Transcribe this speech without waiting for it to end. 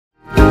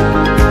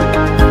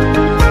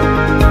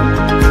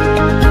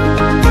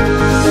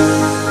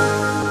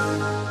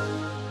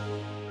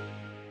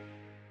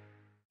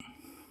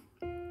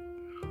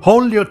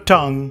Hold your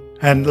tongue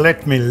and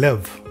let me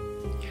live.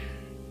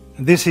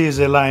 This is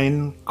a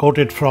line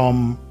quoted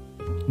from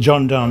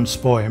John Donne's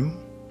poem.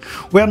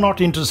 We are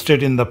not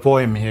interested in the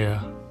poem here.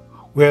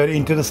 We are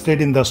interested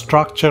in the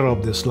structure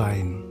of this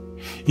line.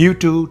 You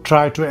too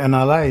try to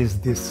analyze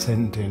this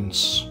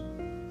sentence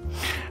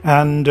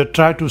and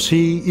try to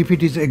see if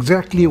it is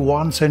exactly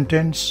one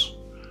sentence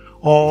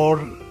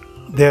or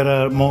there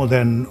are more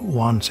than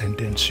one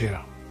sentence here.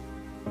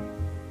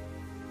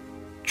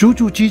 Choo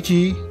choo chee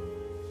chee,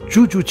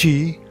 choo choo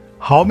chee,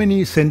 how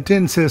many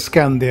sentences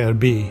can there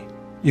be?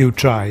 You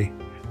try.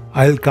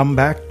 I'll come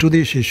back to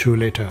this issue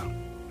later.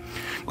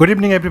 Good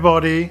evening,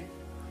 everybody.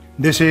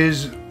 This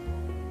is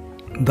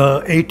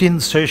the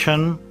 18th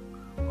session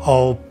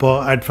of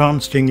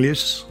Advanced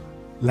English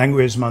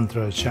Language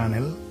Mantra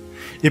channel.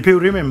 If you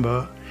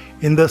remember,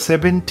 in the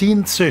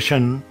 17th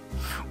session,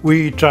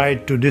 we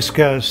tried to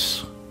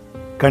discuss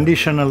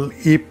conditional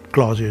if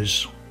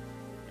clauses.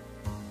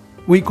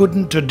 We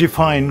couldn't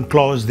define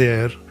clause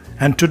there,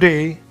 and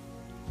today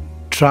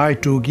try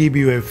to give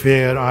you a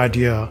fair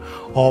idea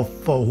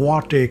of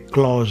what a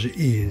clause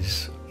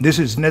is. This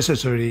is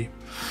necessary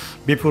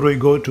before we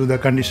go to the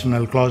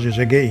conditional clauses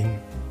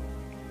again.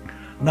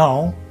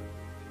 Now,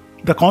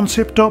 the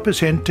concept of a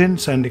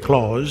sentence and a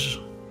clause,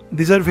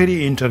 these are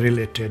very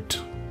interrelated.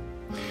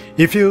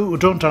 If you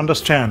don't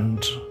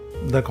understand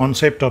the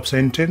concept of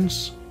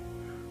sentence,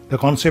 the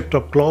concept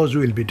of clause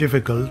will be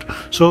difficult.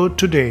 So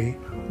today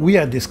we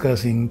are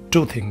discussing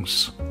two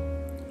things.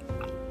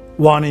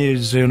 One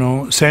is,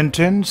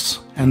 sentence,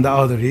 and the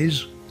other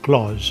is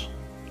clause.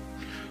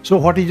 So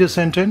what is a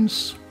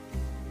sentence?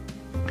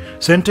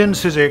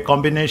 Sentence is a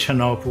combination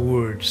of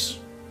words.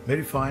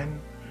 Very fine.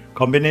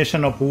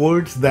 Combination of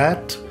words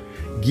that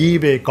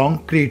give a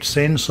concrete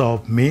sense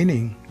of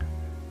meaning.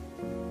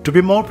 To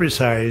be more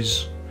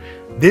precise,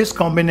 this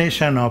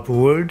combination of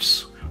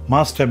words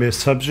must have a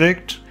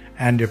subject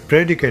and a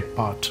predicate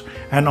part,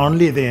 and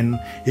only then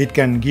it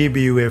can give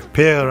you a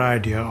fair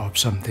idea of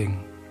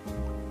something.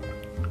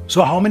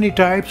 So how many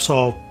types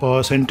of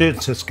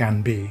sentences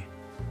can be?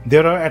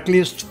 There are at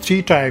least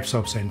 3 types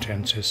of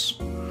sentences.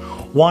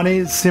 One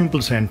is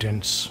simple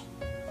sentence.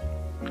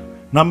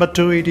 Number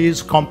 2, it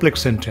is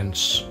complex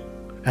sentence.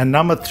 And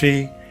number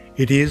 3,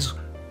 it is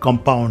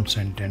compound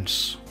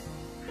sentence.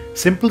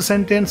 Simple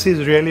sentence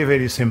is really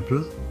very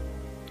simple.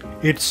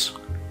 It's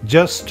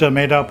just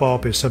made up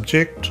of a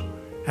subject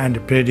and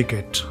a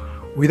predicate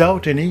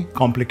without any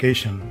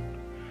complication.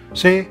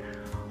 Say,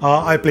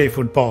 I play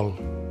football.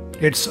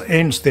 It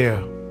ends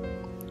there.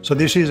 So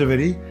this is a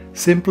very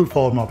simple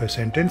form of a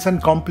sentence,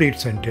 and complete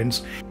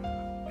sentence.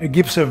 It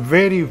gives a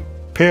very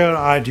fair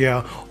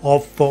idea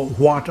of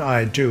what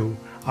I do.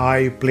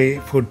 I play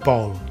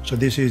football. So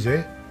this is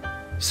a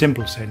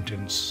simple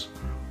sentence.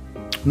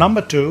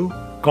 Number 2,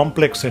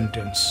 complex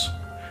sentence.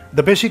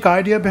 The basic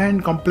idea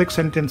behind complex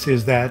sentence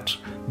is that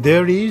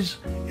there is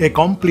a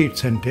complete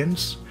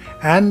sentence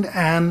and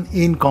an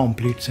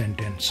incomplete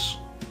sentence,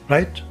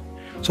 right?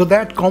 So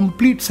that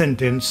complete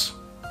sentence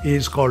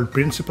is called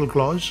principal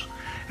clause,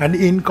 and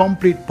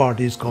incomplete part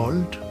is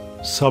called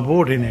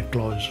subordinate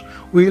clause.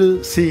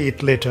 We'll see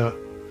it later,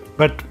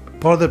 but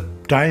for the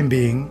time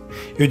being,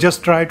 you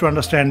just try to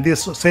understand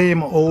this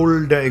same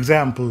old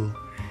example.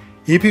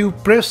 If you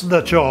press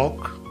the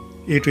chalk,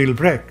 it will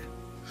break.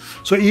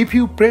 So if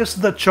you press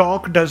the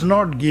chalk does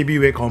not give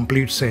you a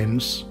complete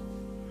sense,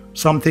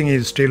 something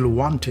is still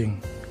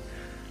wanting.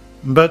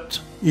 But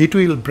it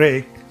will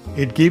break,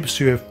 it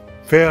gives you a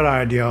fair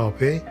idea of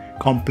a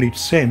complete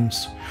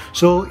sense.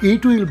 So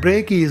it will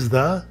break is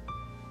the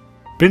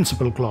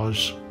principal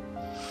clause.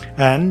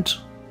 And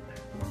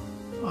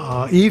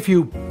if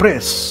you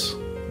press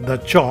the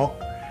chalk,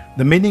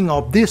 the meaning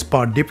of this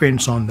part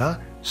depends on the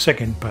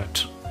second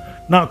part.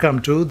 Now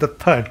come to the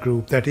third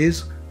group, that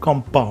is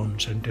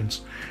compound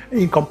sentence.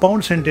 In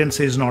compound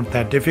sentence is not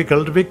that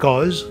difficult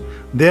because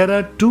there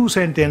are 2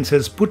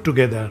 sentences put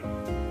together,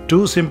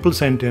 2 simple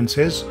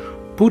sentences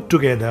put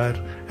together,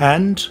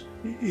 and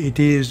it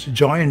is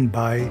joined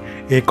by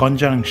a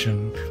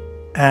conjunction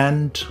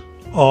and,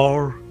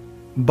 or,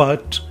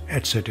 but,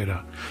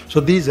 etc.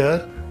 So these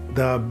are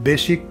the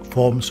basic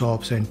forms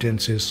of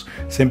sentences: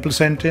 simple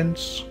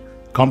sentence,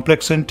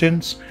 complex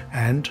sentence,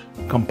 and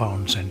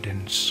compound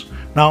sentence.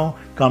 Now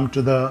come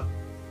to the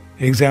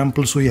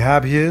examples we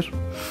have here,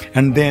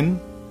 and then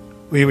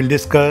we will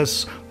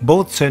discuss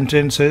both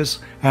sentences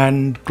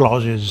and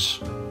clauses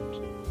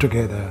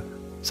together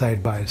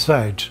side by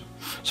side.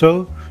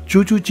 So,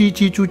 choo choo chee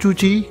chee choo choo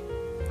chee,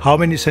 how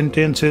many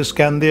sentences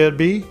can there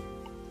be?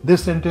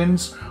 This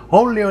sentence,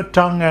 hold your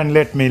tongue and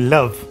let me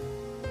love.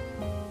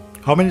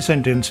 How many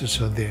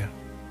sentences are there?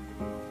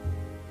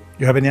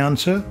 You have any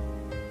answer?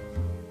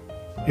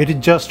 It is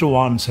just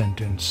one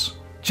sentence.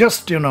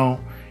 Just,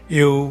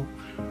 you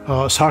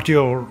start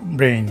your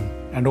brain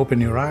and open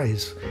your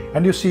eyes,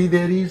 and you see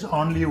there is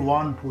only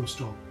one full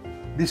stop.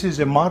 This is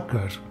a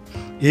marker.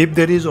 If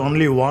there is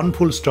only one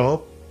full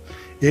stop,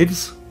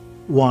 it's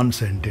one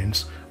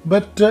sentence.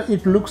 But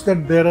it looks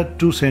that there are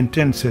 2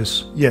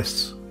 sentences.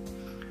 Yes,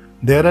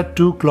 there are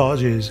 2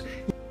 clauses.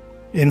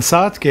 In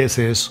such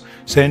cases,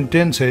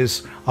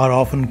 sentences are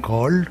often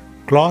called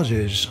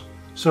clauses.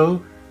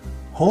 So,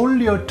 hold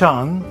your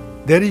tongue,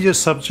 there is a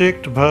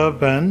subject,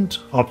 verb and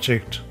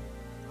object.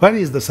 Where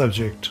is the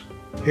subject?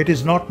 It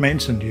is not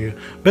mentioned here,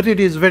 but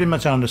it is very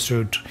much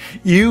understood.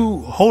 You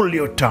hold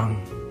your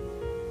tongue.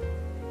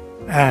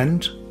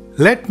 And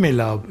let me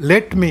love,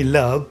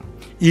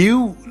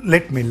 you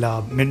let me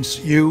love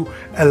means you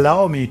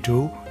allow me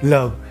to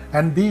love.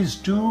 And these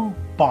two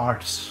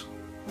parts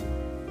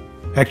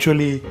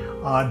actually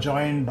are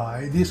joined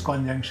by this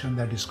conjunction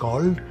that is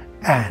called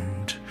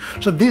and.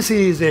 So this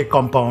is a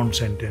compound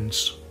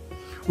sentence.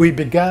 We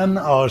began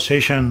our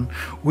session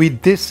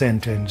with this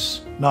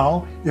sentence.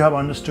 Now you have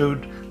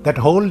understood that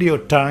hold your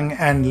tongue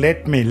and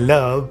let me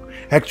love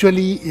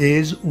actually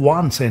is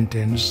one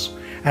sentence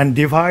and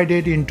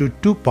divided into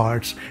two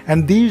parts,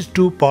 and these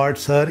two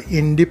parts are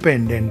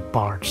independent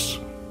parts.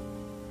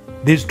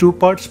 These two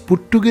parts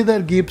put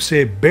together gives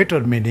a better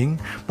meaning,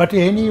 but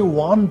any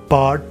one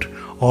part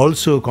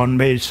also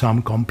conveys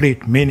some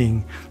complete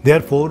meaning.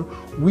 Therefore,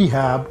 we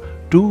have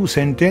two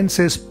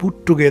sentences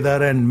put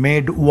together and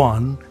made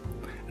one.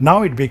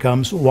 Now it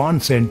becomes one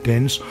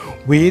sentence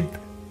with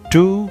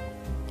two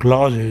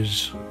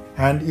clauses,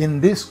 and in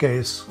this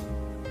case,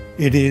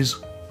 it is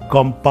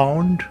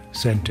compound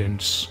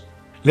sentence.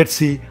 Let's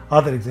see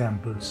other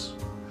examples.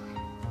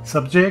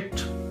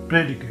 Subject,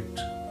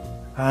 predicate.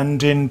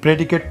 And in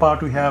predicate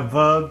part we have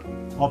verb,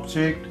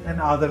 object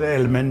and other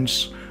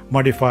elements,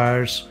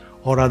 modifiers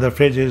or other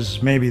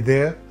phrases may be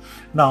there.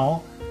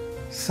 Now,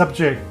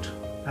 subject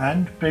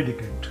and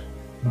predicate.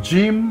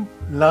 Jim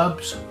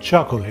loves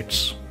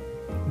chocolates.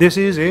 This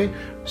is a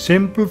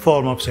simple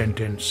form of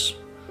sentence.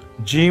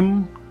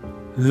 Jim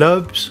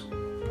loves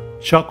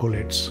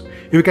chocolates.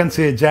 You can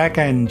say Jack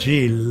and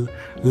Jill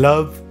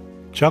love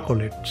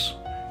chocolates.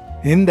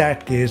 In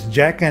that case,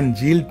 Jack and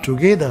Jill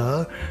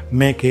together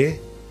make a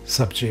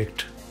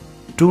subject.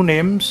 Two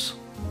names,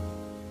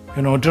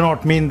 do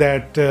not mean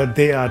that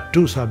they are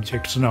two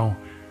subjects. No.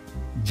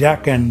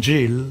 Jack and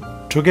Jill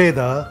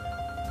together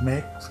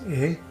makes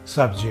a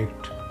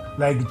subject.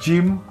 Like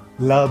Jim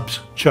loves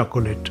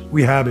chocolate.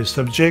 We have a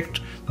subject,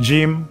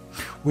 Jim.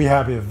 We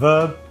have a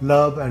verb,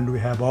 love, and we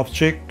have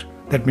object.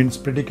 That means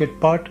predicate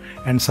part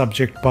and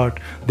subject part.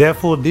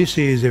 Therefore, this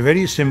is a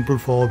very simple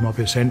form of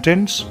a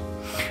sentence,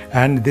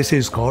 and this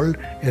is called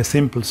a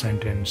simple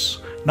sentence.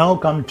 Now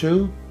come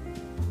to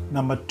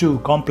number 2,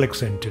 complex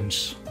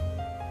sentence.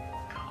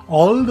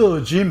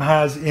 Although Jim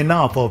has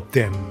enough of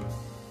them,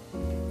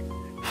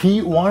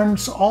 he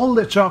wants all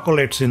the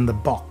chocolates in the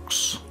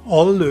box.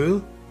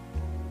 Although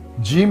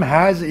Jim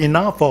has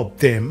enough of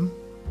them,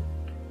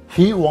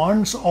 he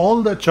wants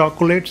all the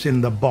chocolates in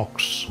the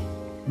box.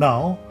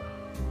 Now,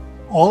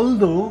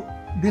 although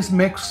this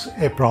makes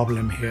a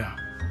problem here.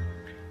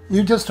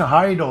 You just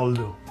hide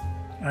although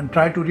and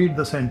try to read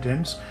the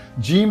sentence.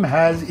 Jim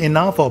has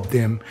enough of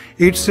them.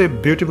 It's a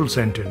beautiful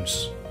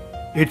sentence.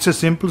 It's a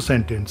simple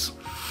sentence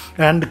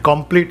and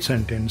complete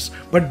sentence.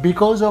 But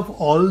because of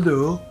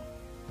although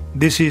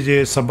this is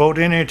a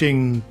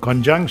subordinating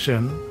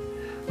conjunction,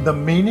 the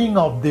meaning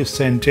of this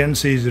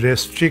sentence is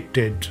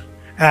restricted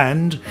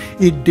and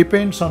it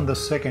depends on the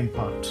second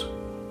part.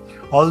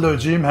 Although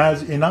Jim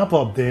has enough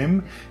of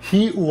them,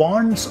 he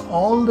wants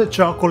all the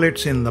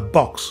chocolates in the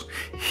box.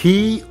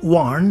 He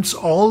wants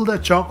all the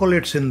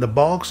chocolates in the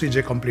box is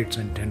a complete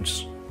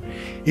sentence.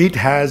 It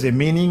has a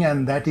meaning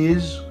and that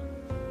is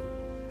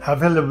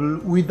available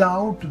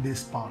without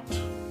this part.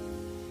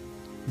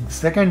 The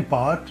second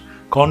part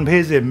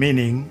conveys a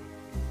meaning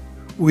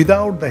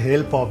without the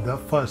help of the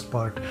first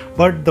part.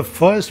 But the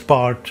first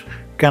part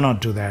cannot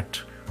do that.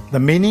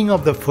 The meaning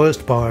of the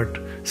first part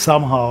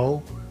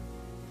somehow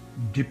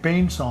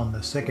depends on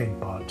the second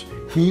part.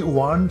 He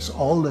wants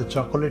all the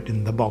chocolate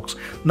in the box.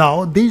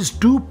 Now these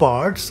two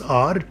parts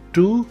are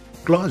two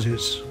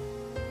clauses.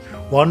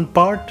 One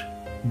part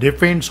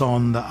depends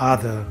on the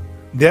other.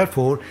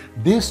 Therefore,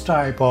 this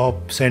type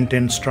of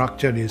sentence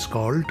structure is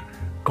called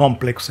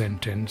complex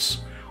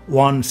sentence.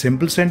 One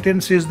simple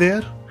sentence is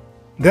there.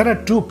 There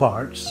are two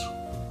parts.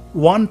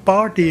 One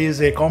part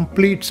is a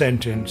complete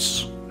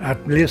sentence.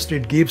 At least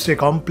it gives a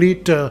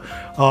complete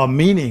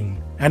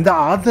meaning. And the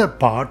other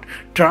part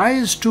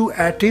tries to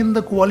attain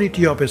the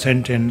quality of a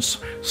sentence,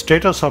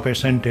 status of a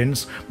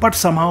sentence, but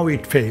somehow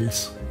it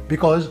fails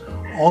because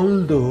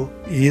although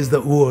is the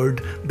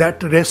word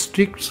that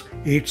restricts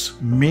its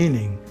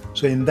meaning.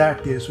 So in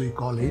that case we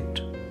call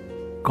it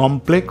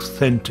complex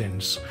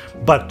sentence.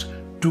 But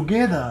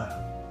together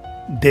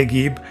they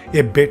give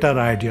a better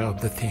idea of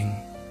the thing.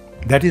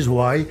 That is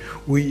why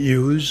we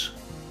use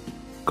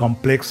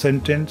complex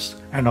sentence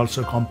and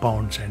also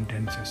compound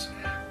sentences.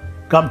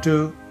 Come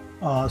to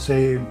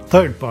say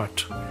third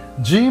part.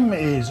 Jim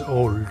is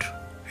old.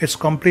 Its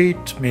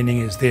complete meaning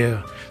is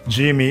there.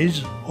 Jim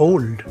is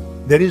old.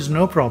 There is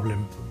no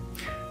problem.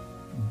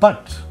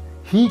 But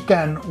he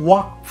can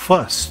walk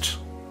first.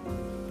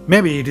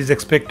 Maybe it is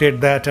expected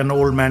that an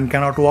old man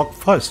cannot walk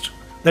first.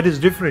 That is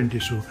different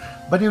issue.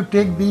 But you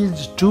take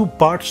these two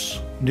parts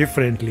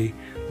differently.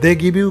 They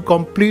give you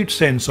complete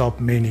sense of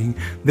meaning.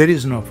 There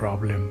is no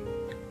problem.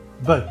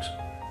 But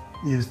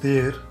is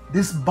there,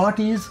 this but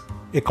is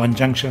a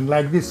conjunction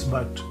like this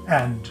but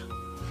and.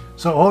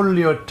 So hold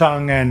your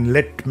tongue and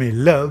let me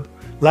love.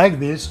 Like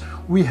this,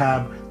 we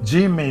have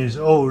Jim is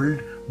old,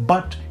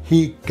 but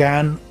he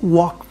can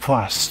walk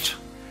fast.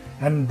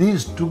 And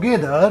these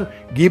together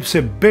gives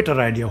a better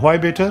idea. Why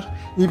better?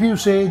 If you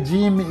say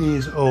Jim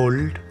is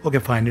old, okay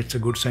fine, it's a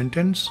good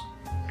sentence.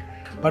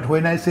 But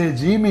when I say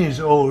Jim is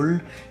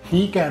old,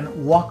 he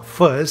can walk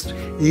first,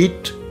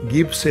 it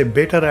gives a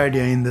better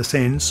idea in the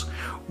sense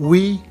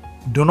we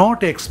do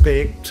not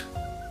expect,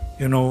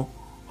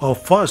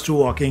 of first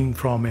walking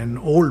from an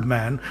old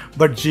man,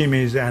 but Jim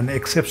is an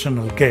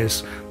exceptional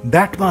case.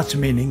 That much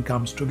meaning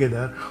comes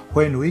together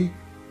when we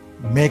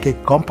make a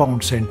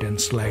compound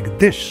sentence like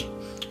this.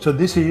 So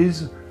this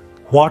is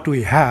what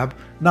we have.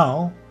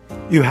 Now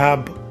you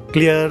have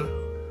clear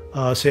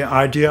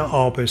idea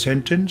of a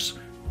sentence.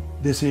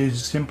 This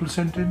is simple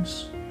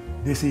sentence,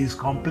 this is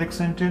complex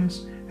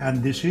sentence,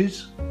 and this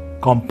is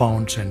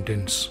compound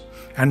sentence.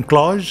 And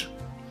clause,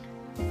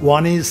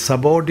 one is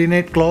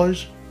subordinate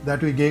clause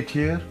that we get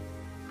here.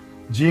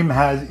 Jim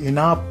has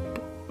enough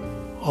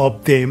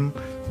of them.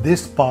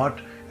 This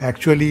part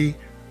actually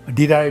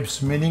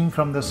derives meaning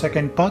from the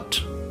second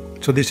part.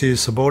 So this is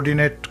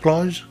subordinate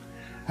clause,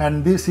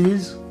 and this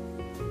is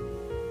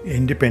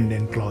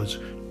independent clause.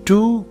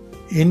 Two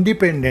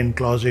independent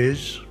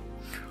clauses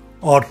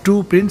or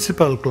two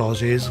principal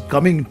clauses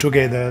coming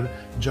together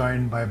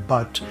joined by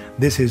but,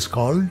 this is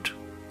called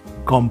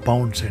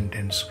compound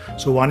sentence.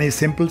 So one is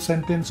simple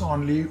sentence,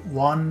 only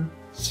one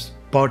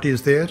part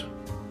is there.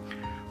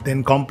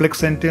 Then complex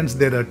sentence,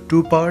 there are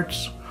two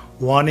parts.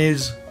 One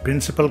is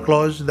principal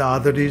clause, the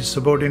other is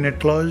subordinate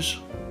clause.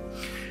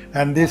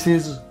 And this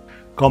is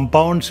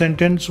compound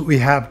sentence. We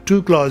have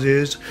two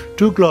clauses.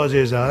 Two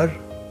clauses are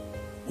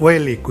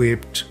well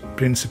equipped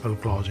principal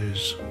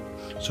clauses.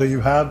 So you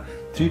have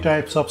three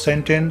types of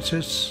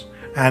sentences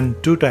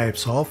and two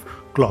types of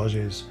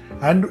clauses.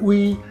 And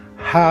we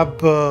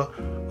have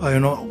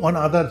one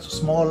other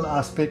small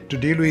aspect to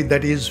deal with,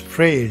 that is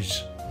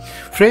phrase.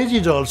 Phrase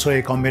is also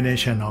a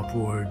combination of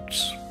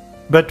words,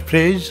 but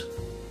phrase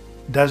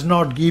does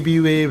not give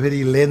you a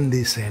very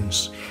lengthy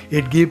sense.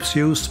 It gives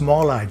you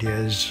small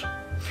ideas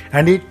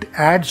and it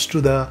adds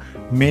to the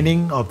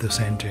meaning of the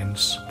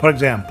sentence. For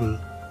example,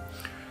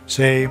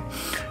 say,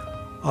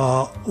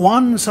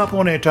 once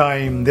upon a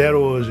time there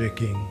was a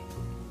king.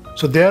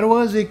 So there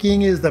was a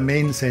king is the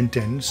main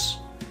sentence,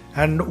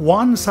 and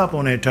once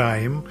upon a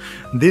time,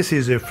 this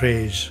is a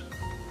phrase.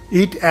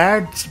 It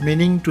adds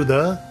meaning to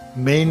the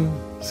main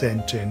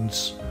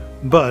sentence,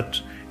 but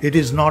it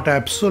is not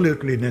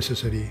absolutely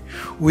necessary.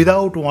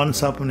 Without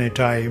once upon a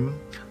time,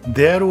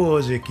 there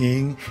was a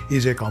king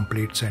is a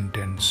complete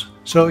sentence.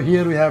 So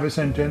here we have a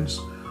sentence,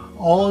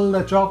 all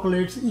the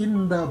chocolates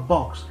in the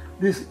box.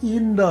 This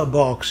in the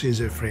box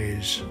is a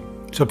phrase.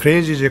 So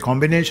phrase is a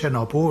combination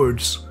of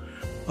words,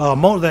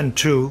 more than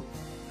two,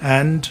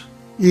 and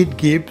it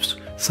gives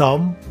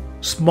some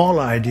small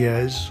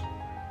ideas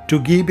to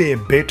give a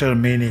better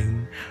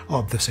meaning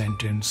of the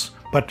sentence,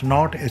 but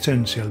not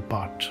essential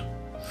part.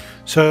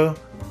 So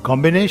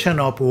combination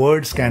of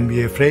words can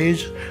be a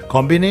phrase,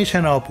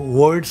 combination of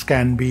words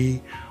can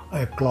be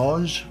a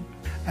clause,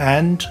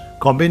 and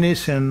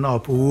combination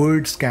of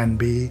words can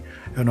be,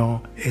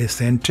 a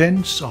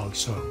sentence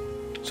also.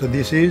 So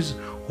this is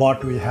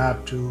what we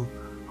have to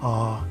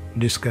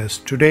discuss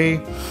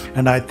today,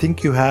 and I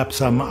think you have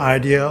some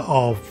idea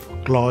of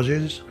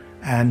clauses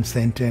and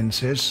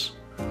sentences.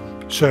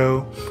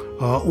 So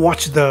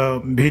watch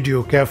the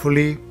video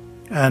carefully,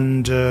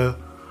 and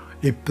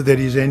if there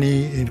is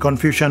any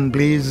confusion,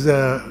 please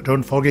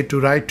don't forget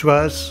to write to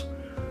us,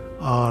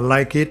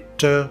 like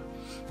it,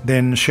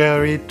 then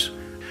share it.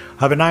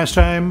 Have a nice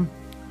time.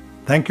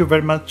 Thank you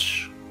very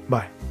much.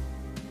 Bye.